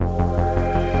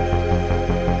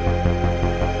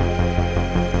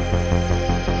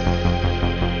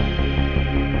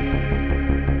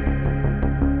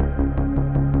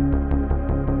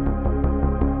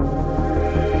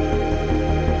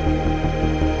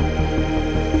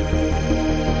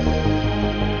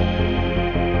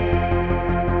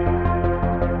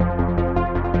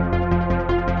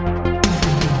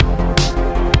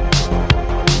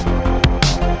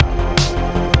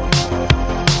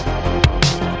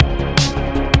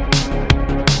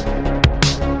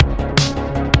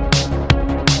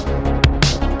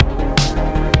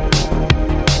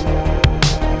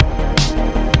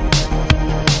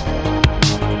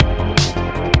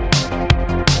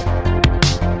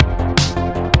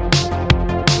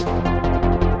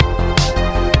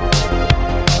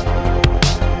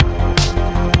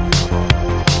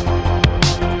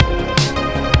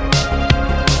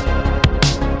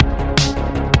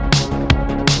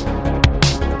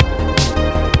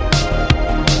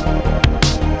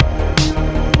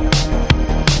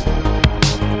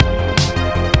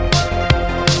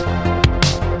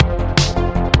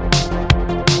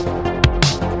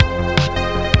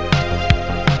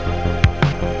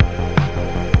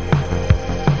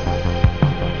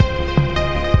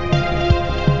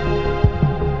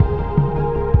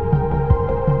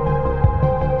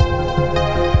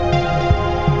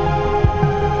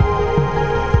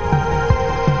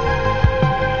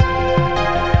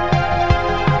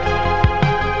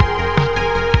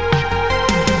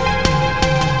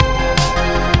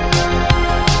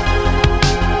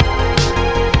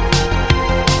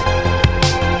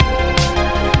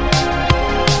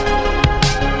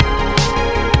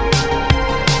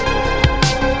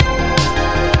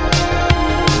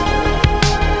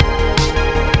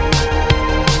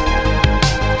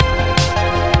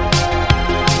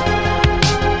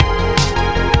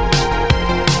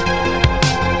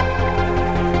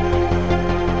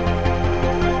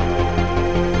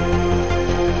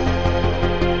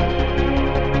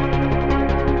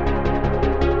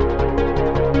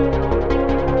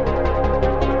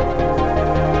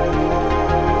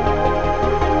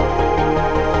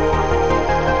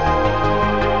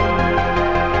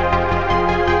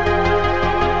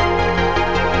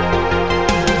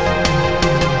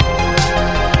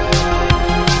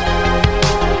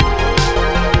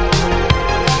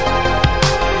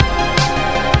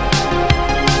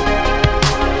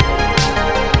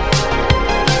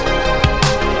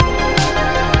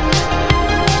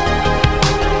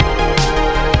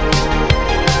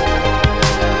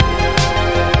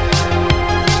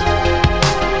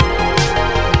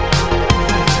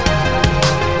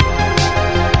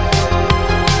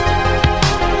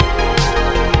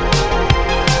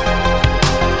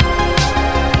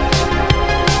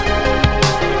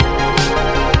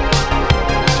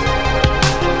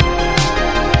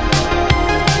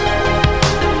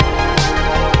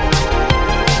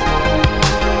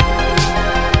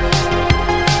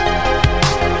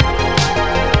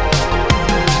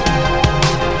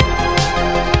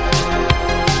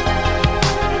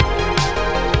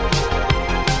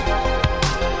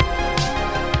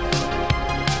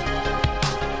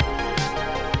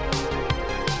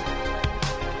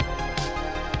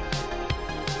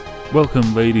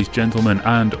Welcome, ladies, gentlemen,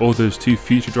 and others to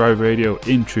Future Drive Radio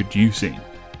introducing.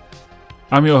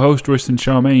 I'm your host, Royston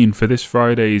Charmaine, for this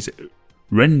Friday's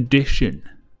rendition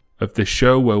of the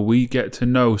show where we get to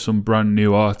know some brand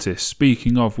new artists.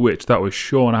 Speaking of which, that was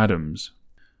Sean Adams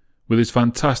with his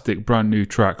fantastic brand new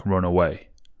track, Runaway.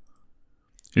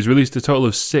 He's released a total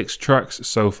of 6 tracks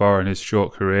so far in his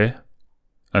short career,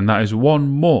 and that is one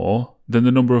more than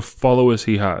the number of followers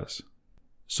he has.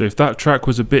 So if that track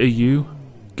was a bit of you,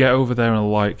 get over there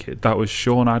and like it. That was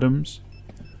Sean Adams.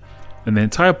 And the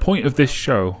entire point of this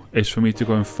show is for me to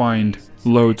go and find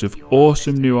loads of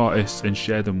awesome new artists and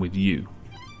share them with you.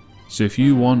 So if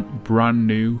you want brand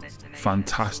new,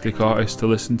 fantastic artists to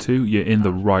listen to, you're in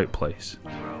the right place.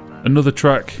 Another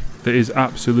track that is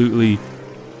absolutely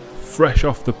fresh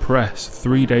off the press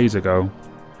 3 days ago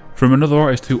from another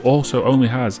artist who also only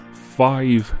has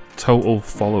 5 total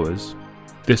followers.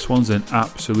 This one's an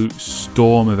absolute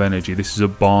storm of energy. This is a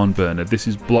barn burner. This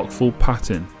is Blockful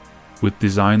Pattern with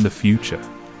Design the Future.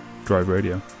 Drive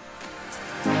Radio.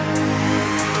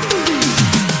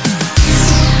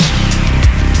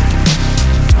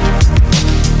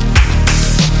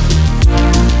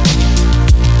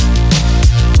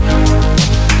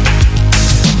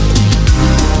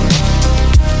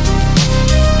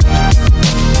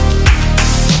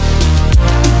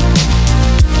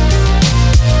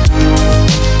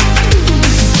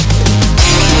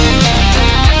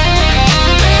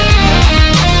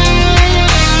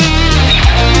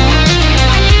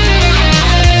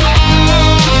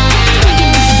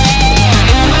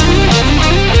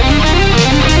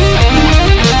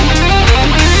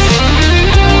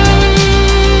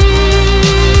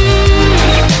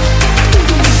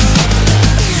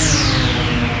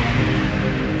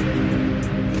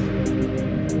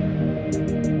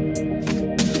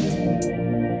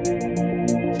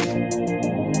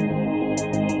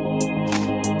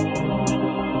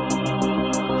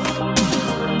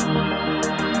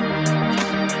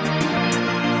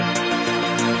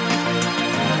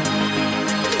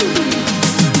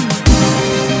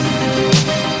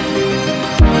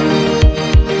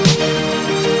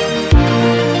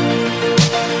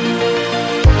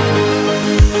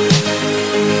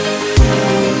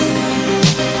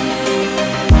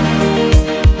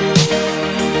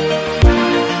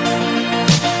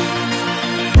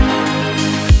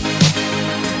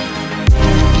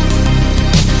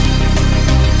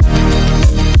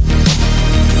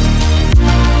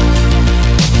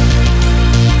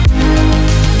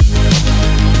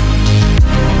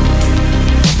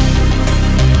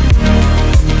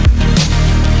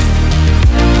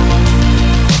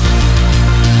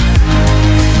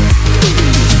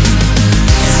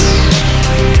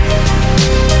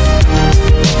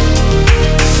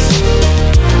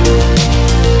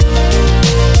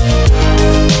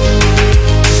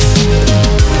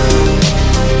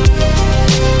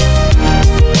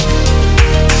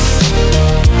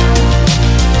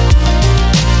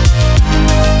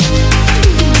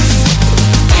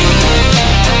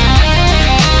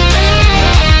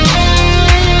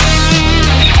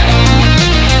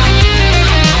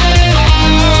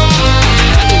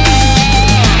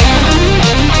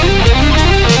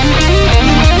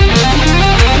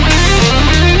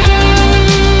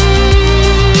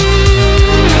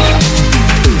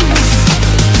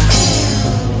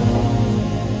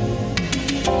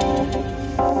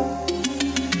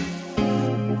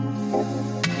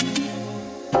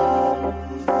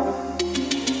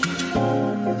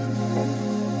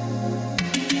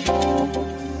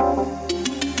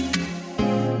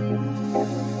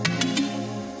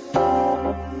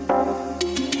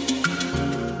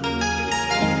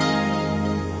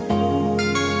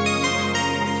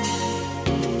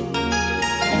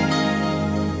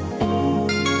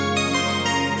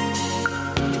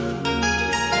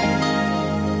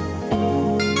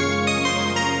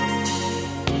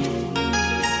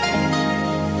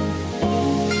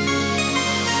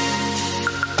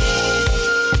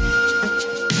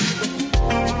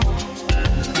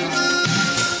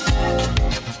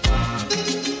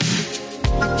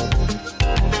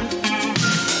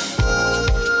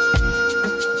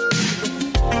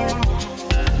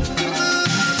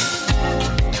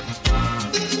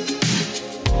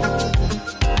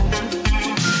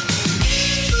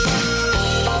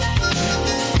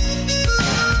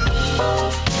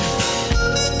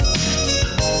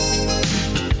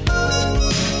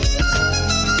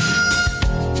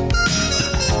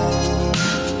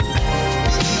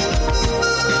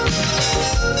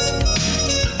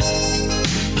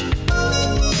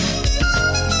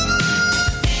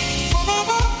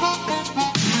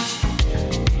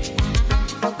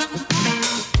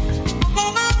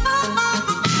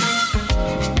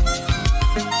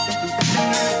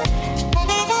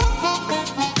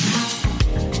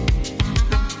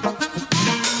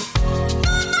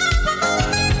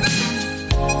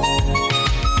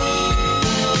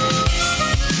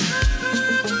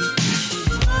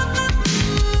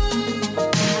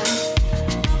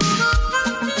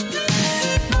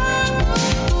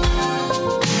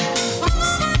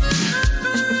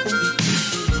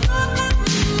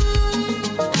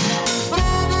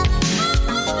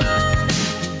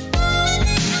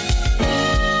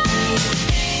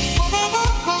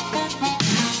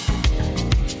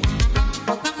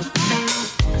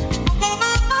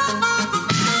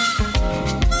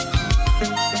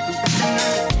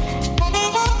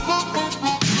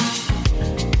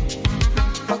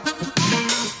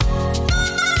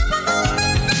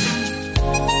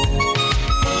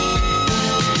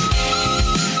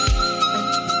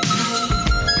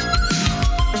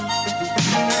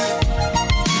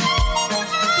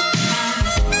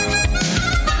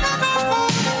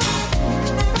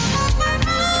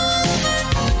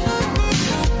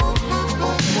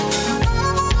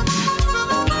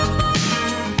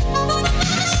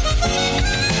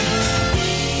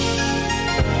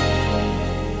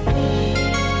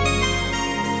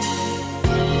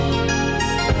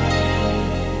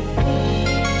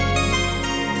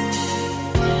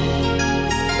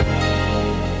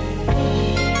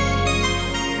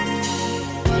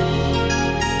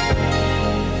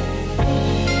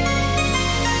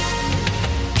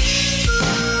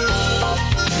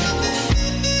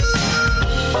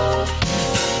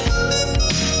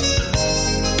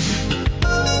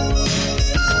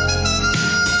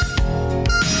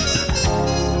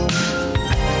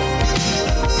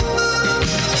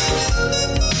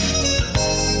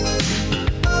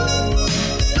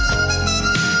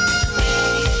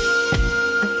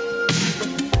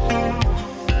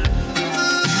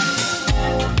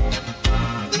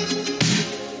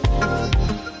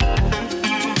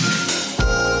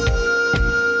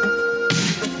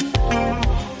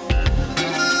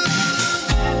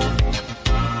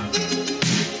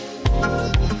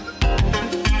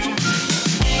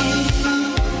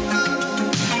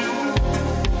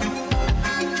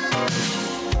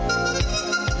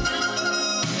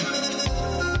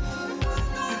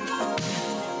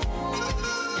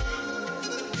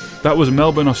 That was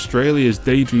Melbourne, Australia's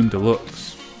Daydream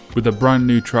Deluxe with a brand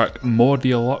new track,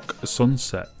 Mordialloc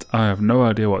Sunset. I have no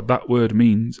idea what that word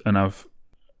means, and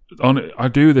I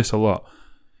do this a lot.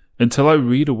 Until I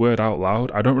read a word out loud,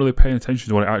 I don't really pay attention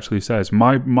to what it actually says.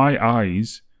 My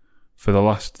eyes, for the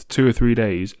last 2 or 3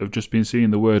 days, have just been seeing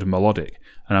the word melodic,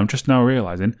 and I'm just now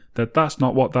realising that that's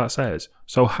not what that says.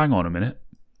 So hang on a minute.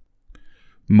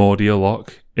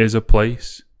 Mordialloc is a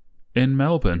place in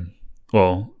Melbourne.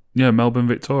 Well, yeah, Melbourne,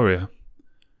 Victoria.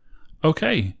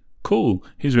 Okay, cool.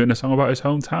 He's written a song about his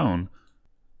hometown,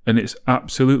 and it's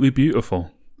absolutely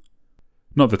beautiful.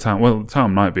 Not the town. Well, the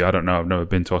town might be. I don't know. I've never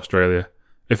been to Australia.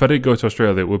 If I did go to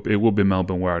Australia, it would be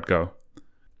Melbourne where I'd go.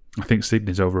 I think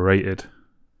Sydney's overrated.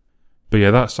 But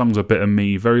yeah, that song's a bit of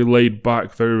me. Very laid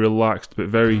back, very relaxed, but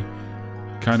very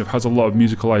kind of has a lot of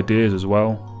musical ideas as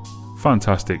well.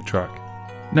 Fantastic track.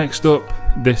 Next up,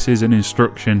 this is an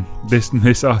instruction.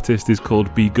 This artist is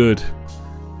called Be Good.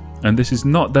 And this is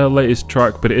not their latest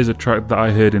track, but it is a track that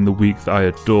I heard in the week that I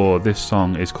adore. This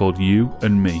song is called You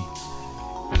and Me.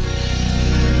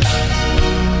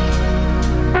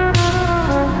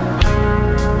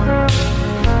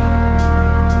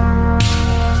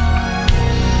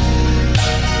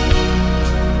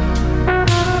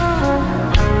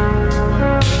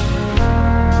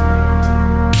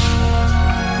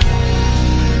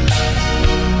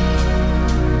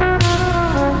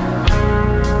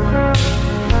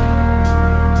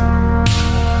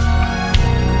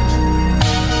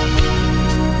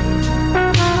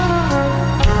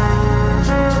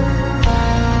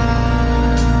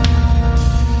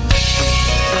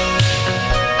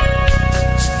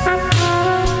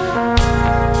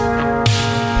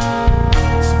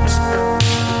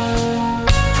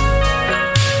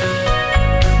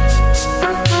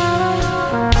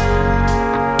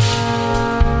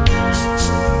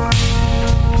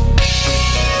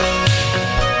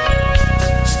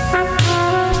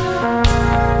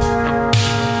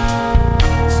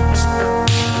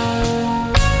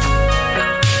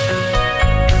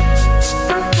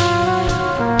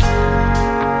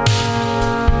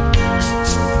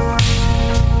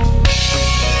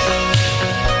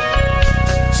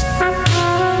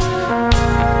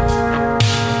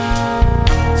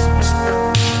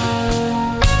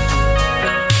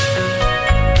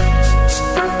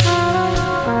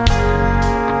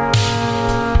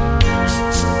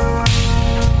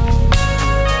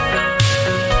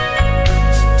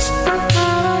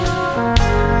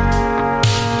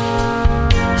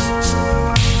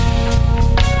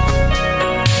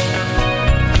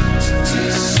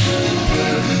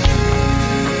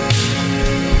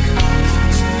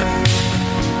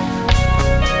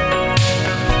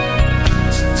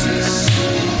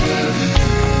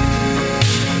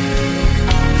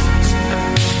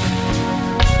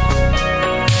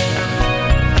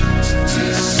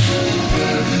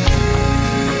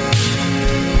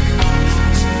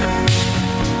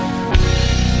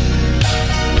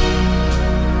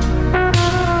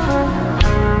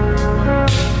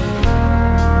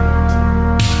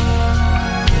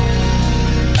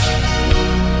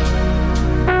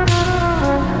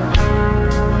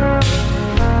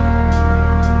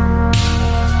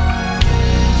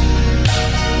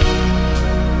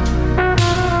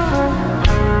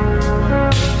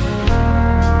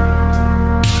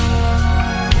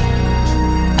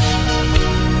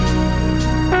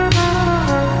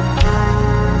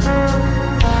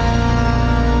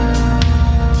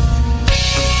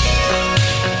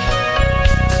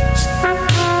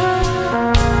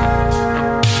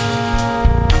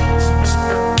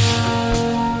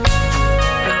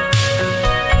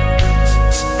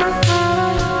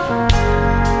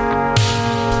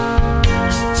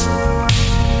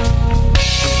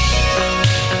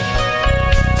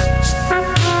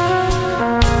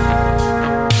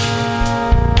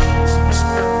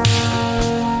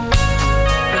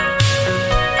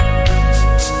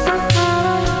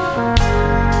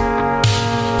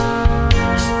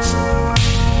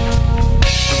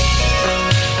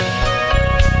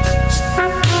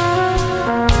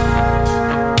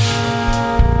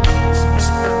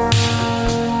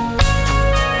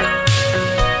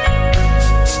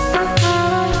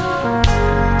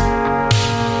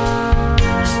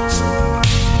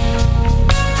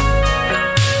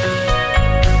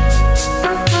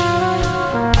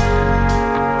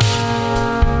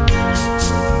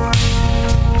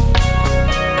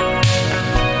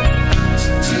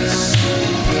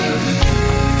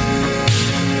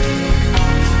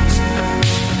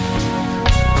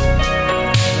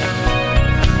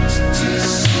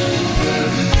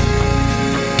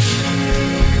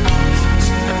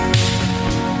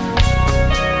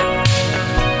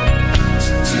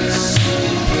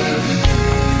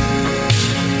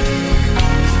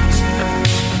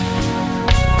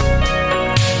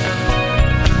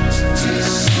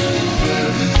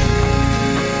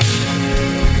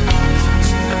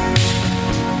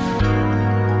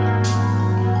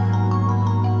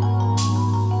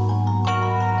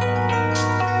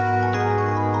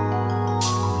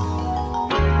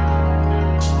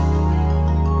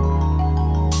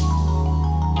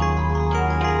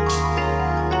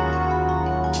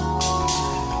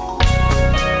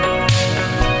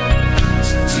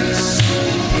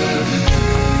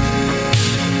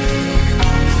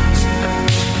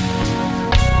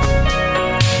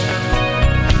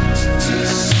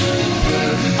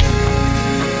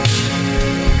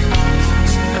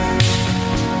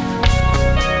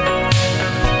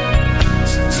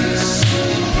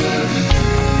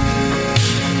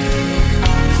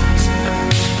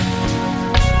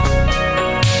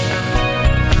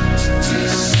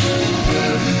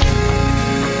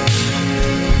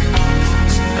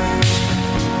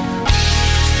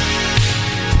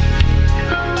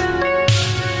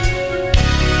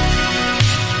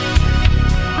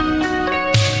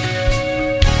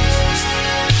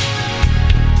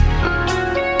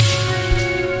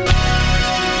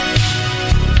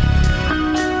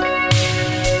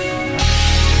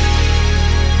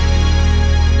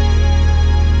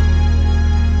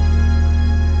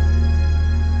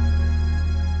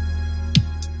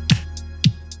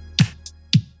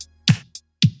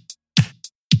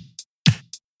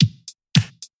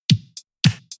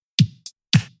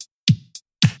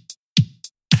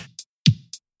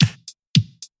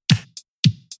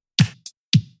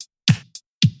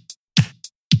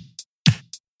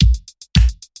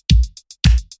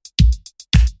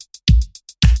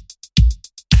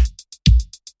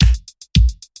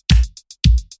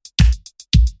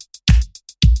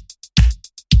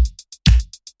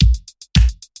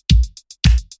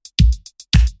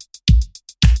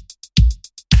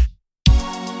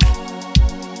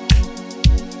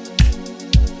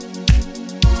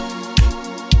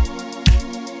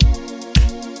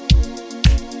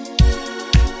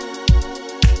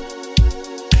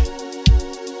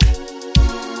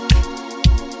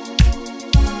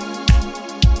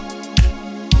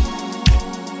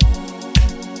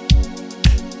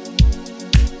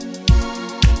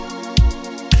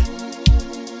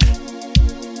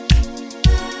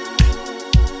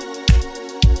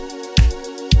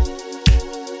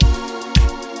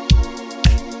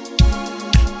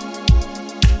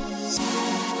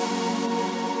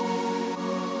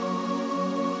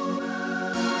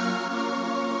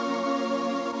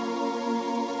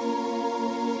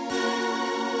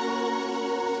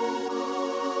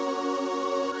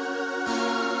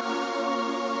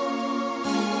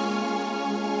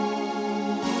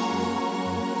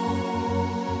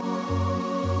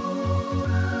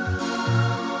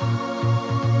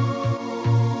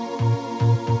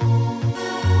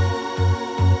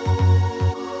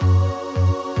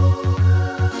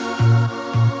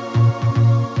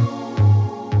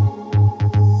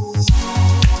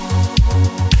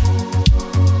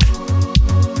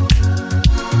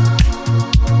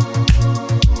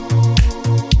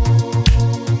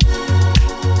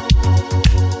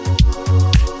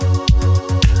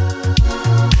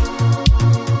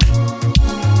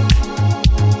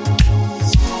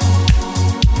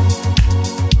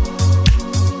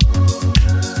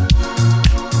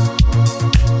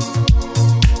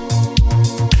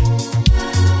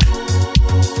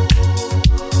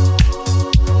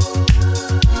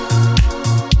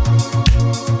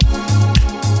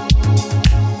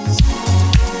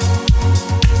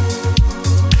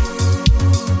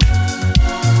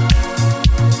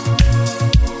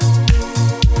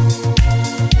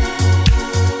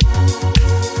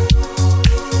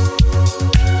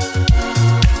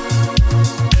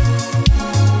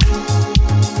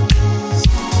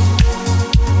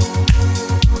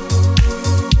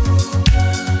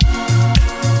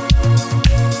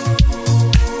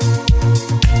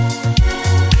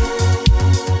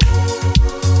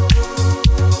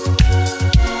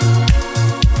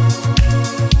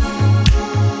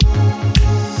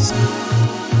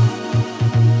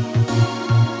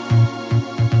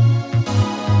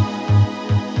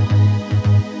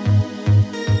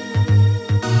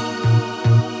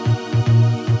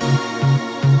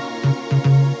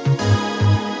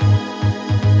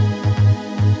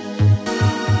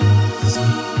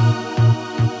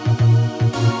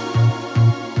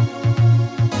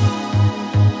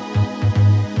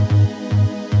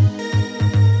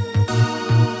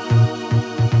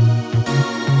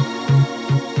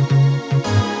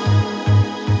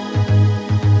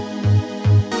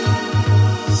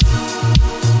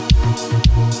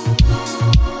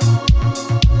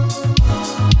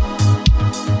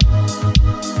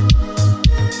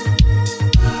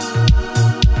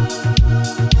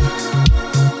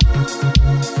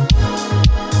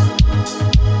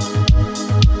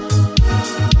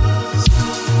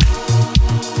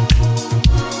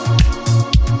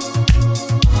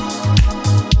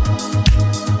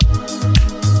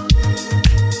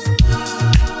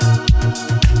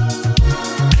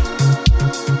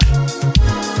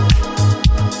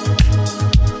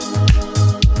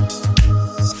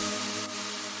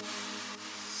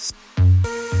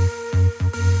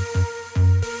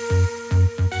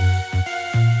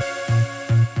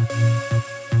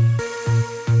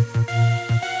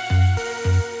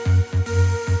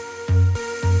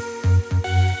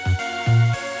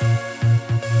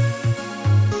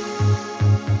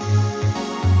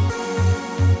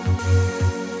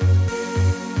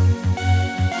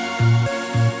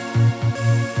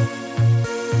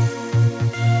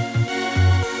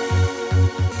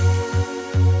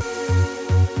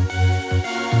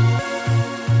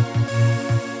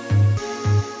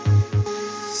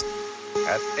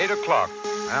 At 8 o'clock,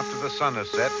 after the sun has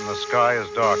set and the sky is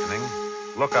darkening,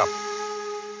 look up.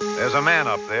 There's a man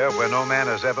up there where no man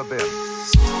has ever been.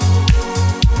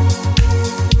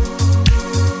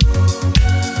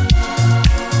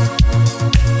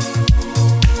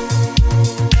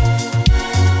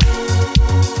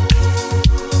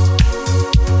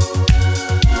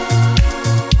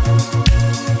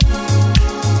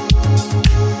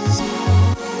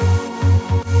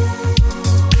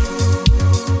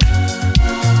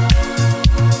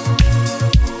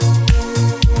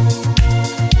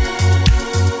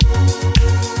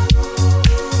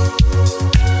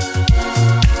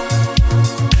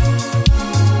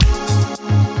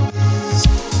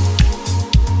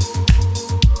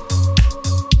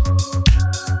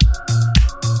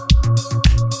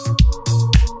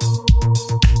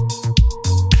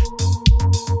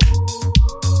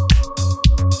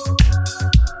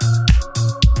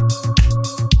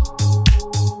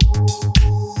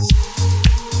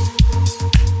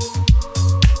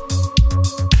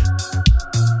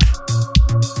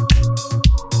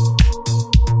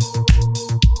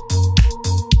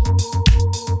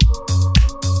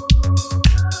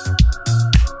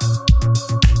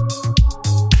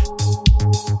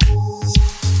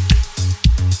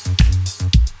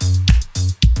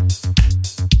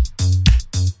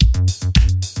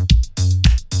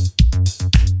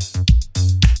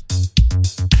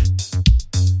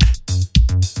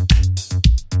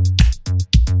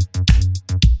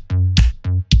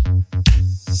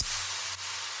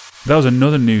 That was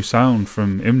another new sound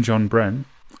from John Bren.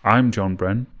 I'm John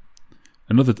Bren.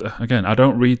 Another, again, I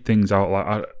don't read things out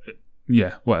like,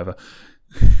 yeah, whatever.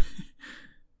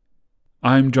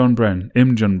 I'm John Bren.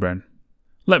 John Bren.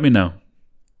 Let me know.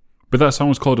 But that song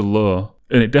was called Allure,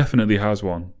 and it definitely has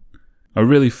one. A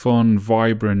really fun,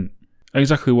 vibrant,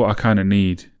 exactly what I kind of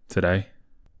need today.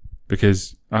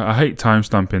 Because I hate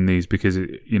timestamping these because,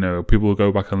 people will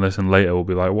go back and listen later, will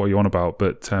be like, what are you on about?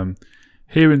 But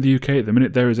here in the UK at the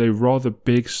minute, there is a rather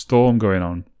big storm going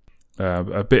on.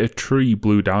 A bit of tree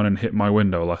blew down and hit my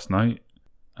window last night.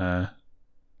 I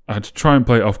had to try and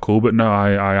play it off cool, but no,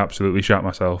 I absolutely shat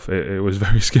myself. It was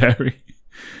very scary.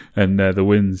 And the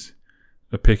winds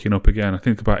are picking up again. I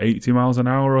think about 80 miles an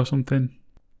hour or something.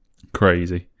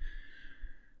 Crazy.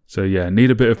 So yeah, need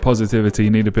a bit of positivity,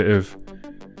 need a bit of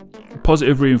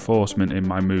positive reinforcement in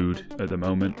my mood at the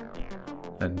moment.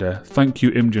 And thank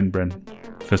you, Imogen Bren,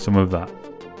 for some of that.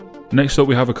 Next up,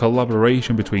 we have a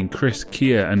collaboration between Chris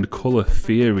Kia and Colour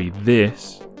Theory.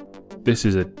 This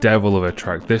is a devil of a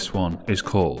track. This one is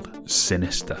called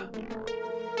Sinister.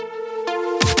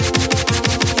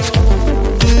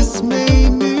 This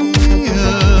mania,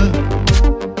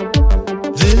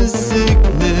 this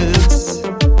sickness,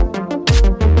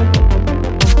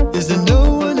 is there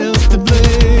no one else to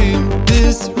blame?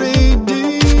 This radiance,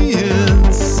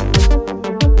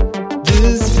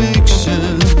 this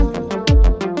fiction.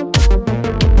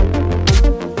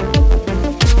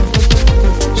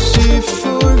 She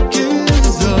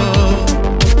forgives all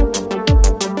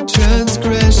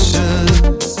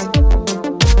transgressions,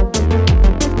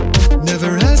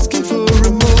 never asking for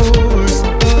remorse,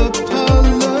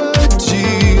 apologies.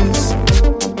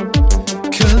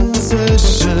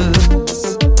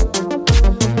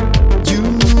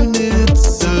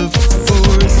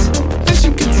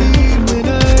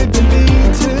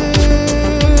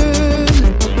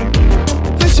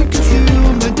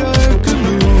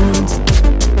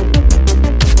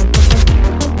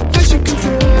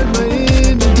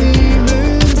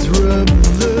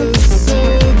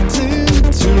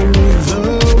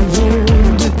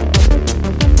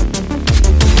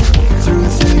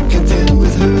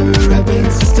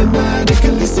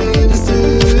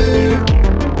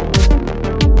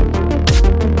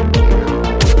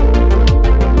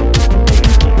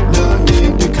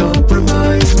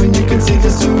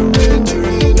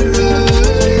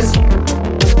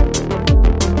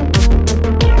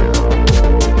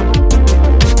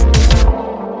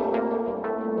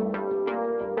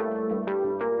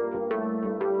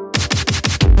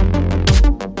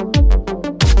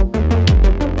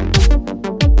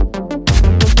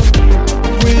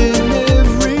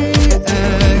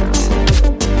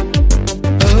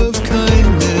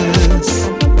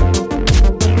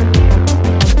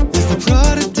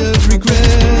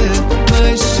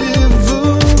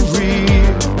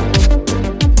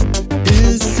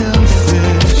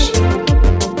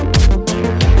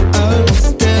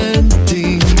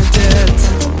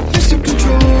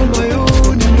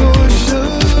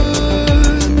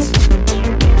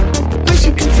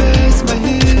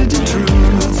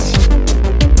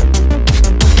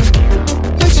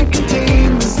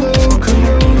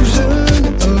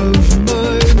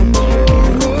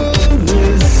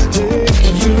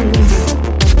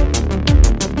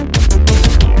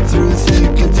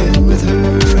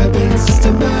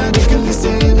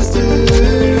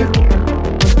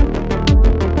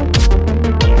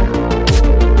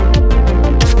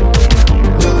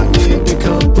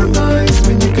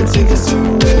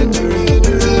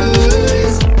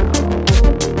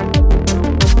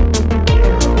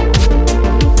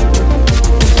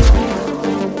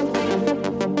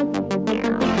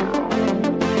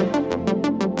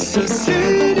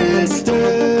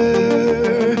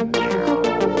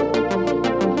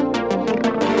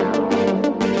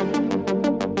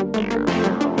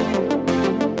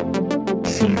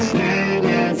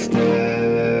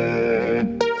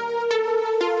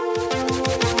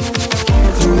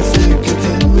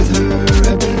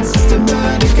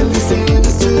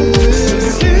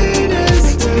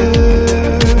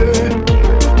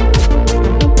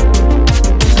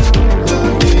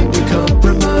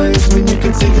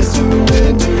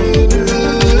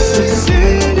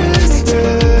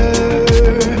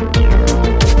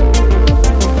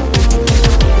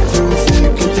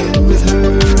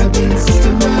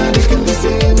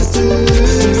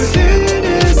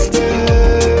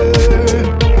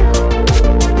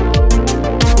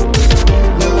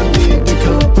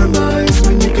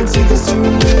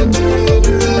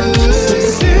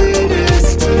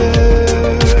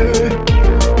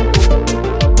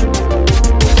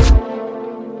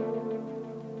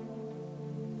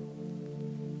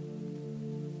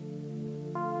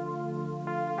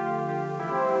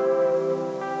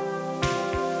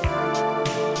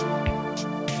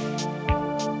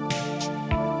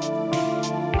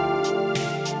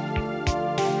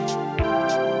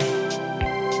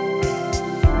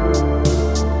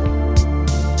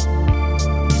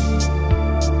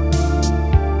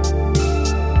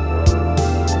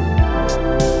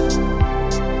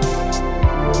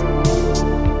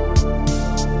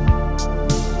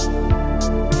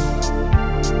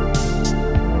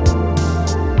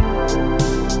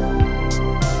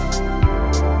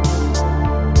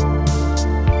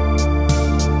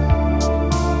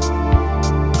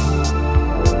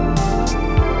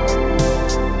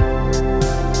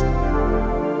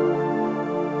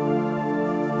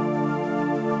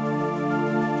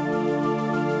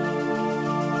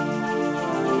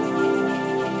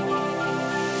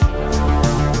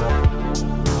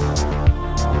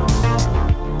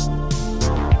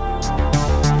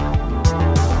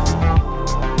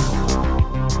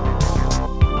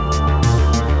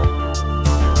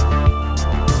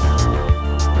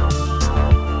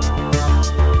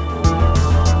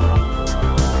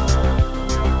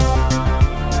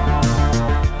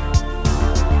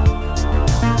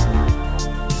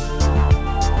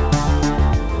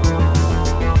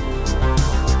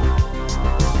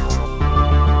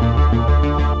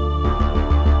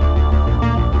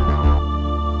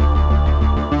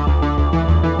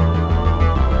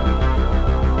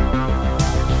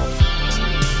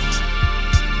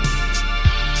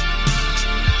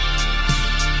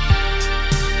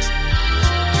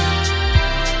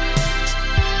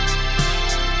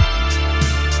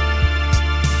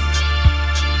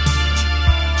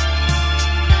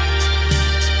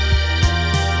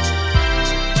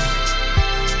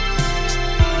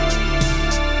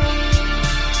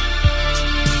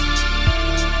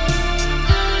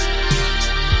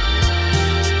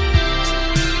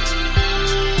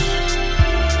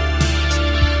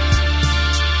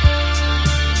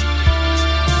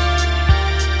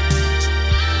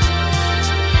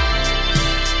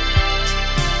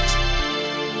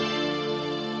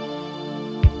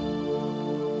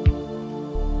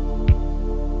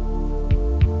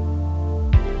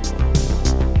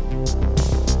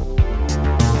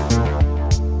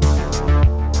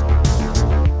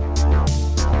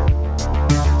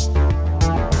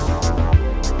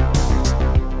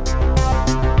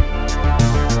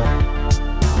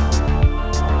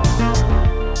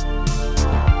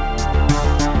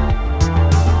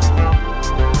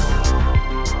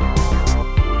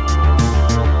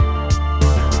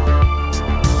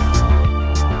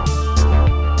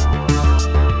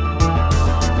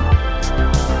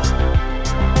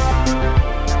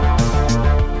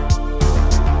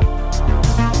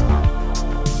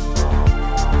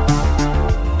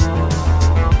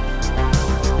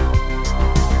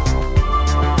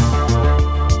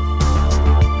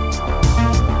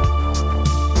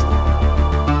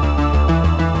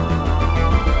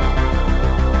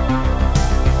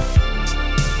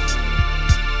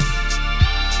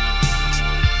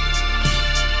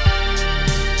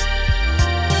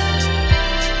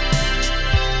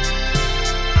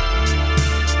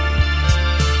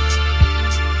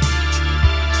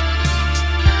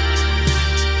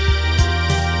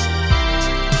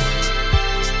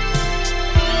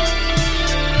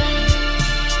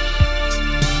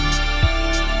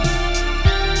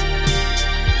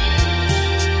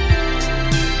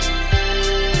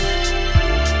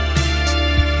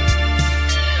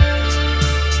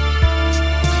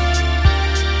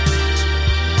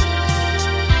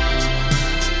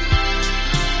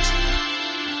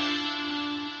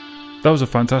 That was a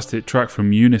fantastic track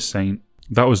from Eunice Saint.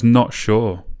 That was Not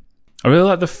Sure. I really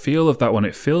like the feel of that one.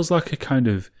 It feels like a kind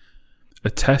of a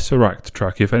Tesseract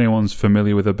track, if anyone's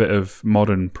familiar with a bit of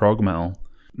modern prog metal.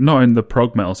 Not in the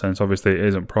prog metal sense, obviously it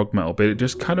isn't prog metal, but it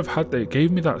just kind of it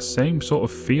gave me that same sort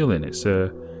of feeling. It's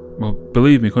well,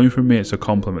 believe me, coming from me, it's a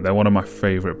compliment. They're one of my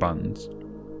favourite bands.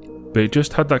 But it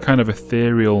just had that kind of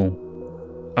ethereal,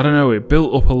 I don't know, it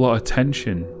built up a lot of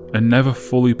tension and never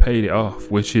fully paid it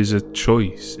off, which is a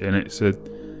choice, and it's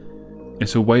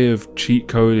a way of cheat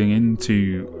coding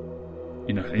into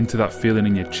that feeling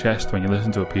in your chest when you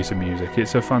listen to a piece of music.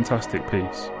 It's a fantastic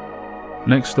piece.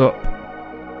 Next up,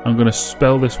 I'm going to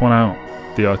spell this one out,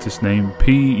 the artist name,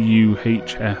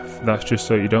 P-U-H-F. That's just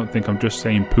so you don't think I'm just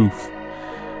saying poof.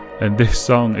 And this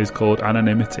song is called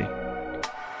Anonymity.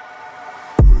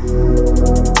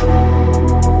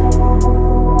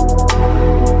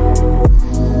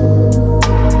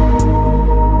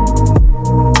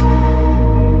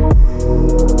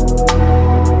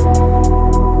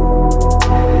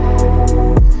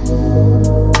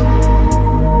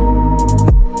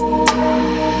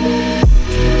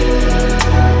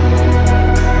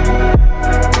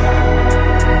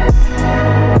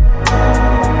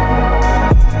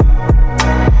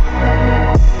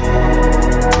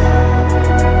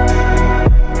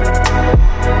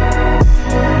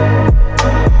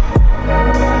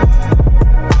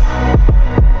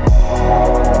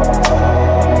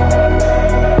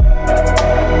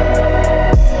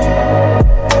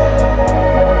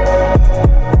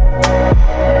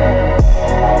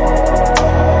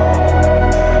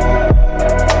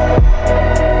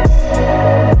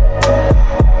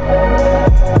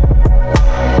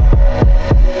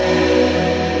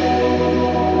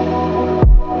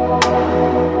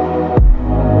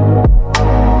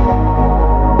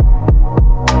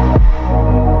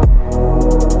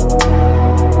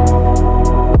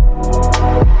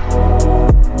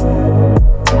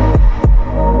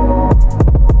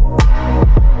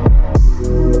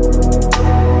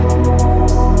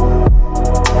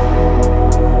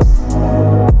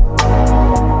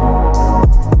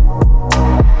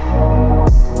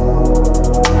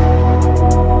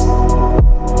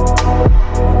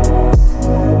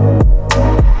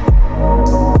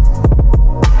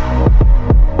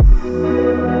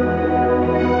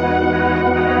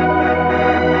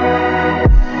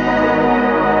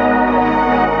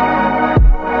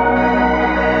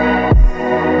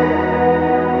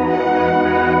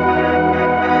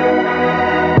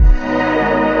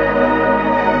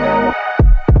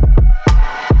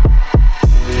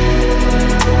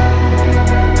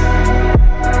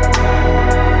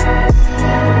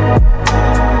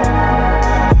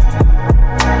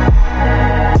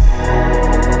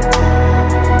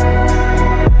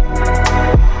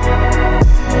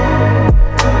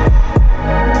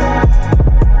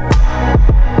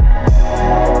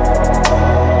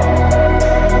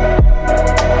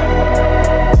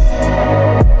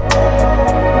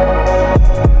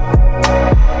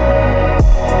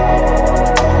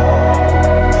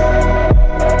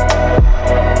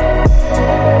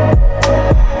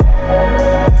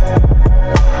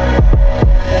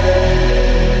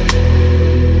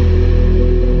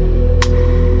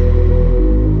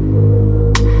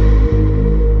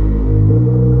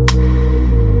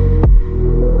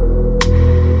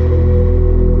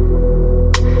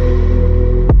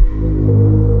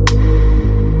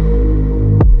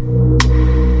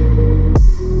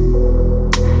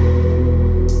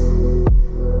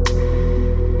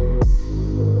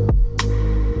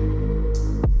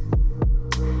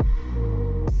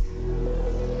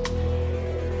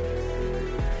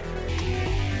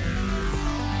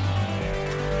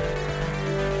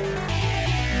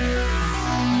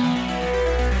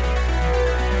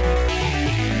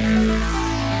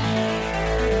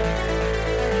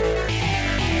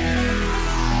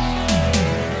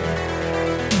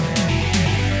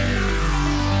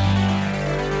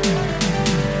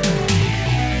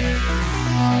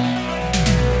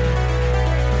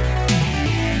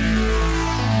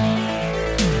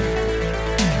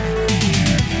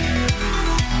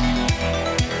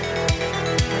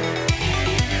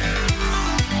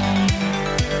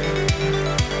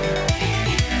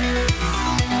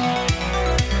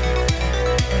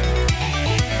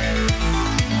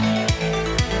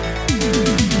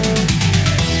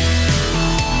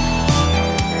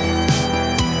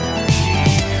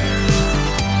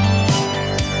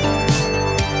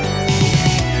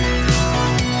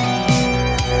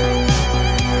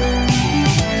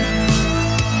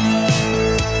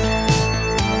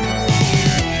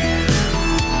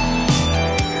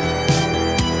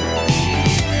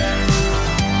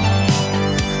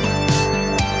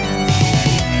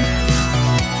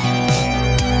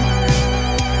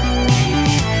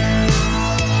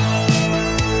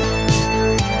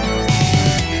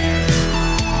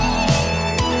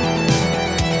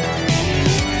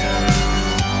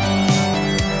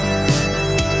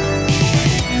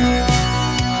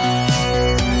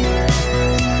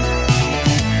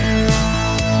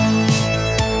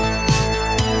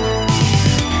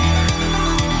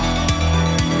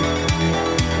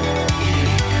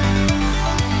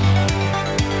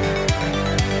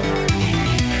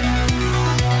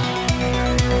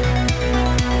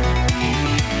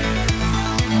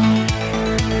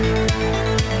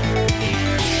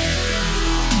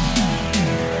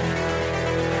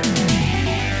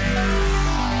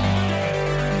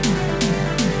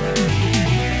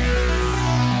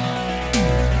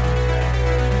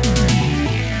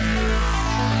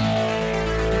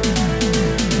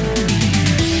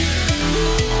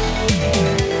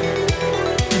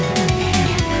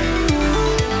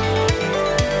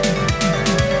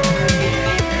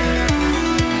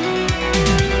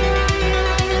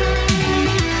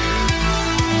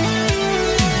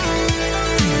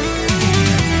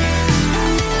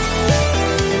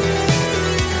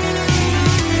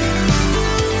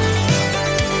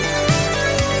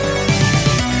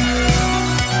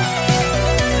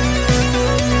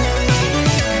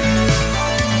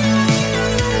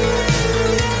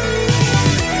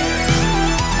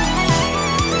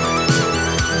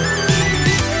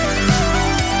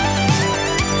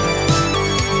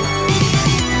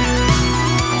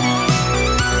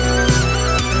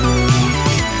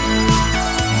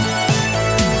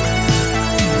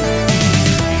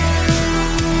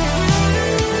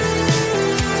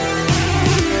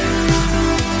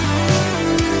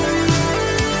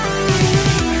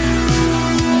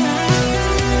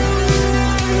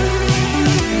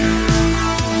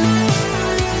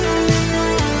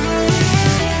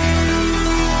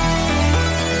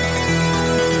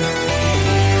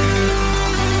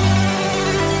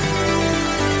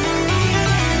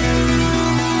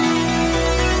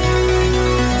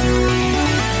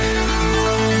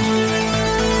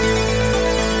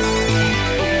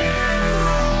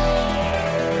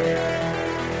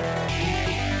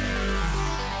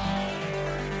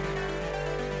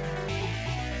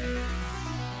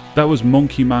 That was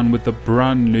Monkey Man with the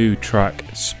brand new track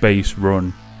Space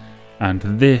Run. And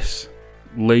this,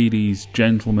 ladies,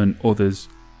 gentlemen, others,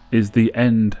 is the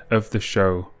end of the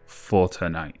show for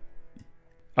tonight.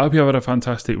 I hope you have had a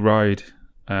fantastic ride.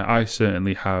 I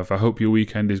certainly have. I hope your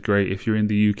weekend is great. If you're in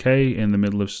the UK in the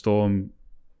middle of Storm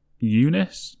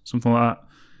Eunice, something like that.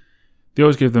 They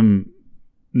always give them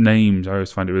names. I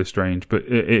always find it really strange. But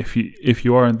if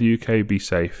you are in the UK, be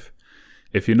safe.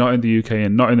 If you're not in the UK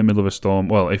and not in the middle of a storm,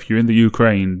 well, if you're in the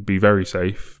Ukraine, be very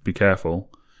safe. Be careful.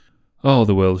 Oh,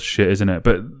 the world's shit, isn't it?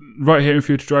 But right here in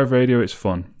Future Drive Radio, it's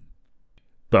fun.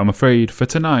 But I'm afraid for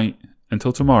tonight,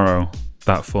 until tomorrow,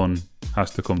 that fun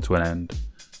has to come to an end.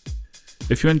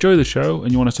 If you enjoy the show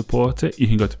and you want to support it, you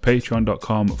can go to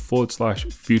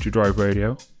patreon.com/Future Drive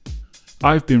Radio.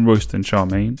 I've been Royston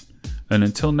Charmaine, and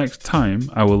until next time,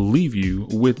 I will leave you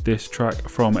with this track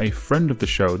from a friend of the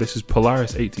show. This is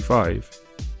Polaris85,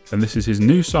 and this is his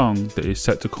new song that is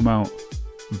set to come out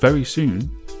very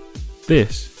soon.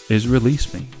 This is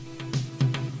Release Me.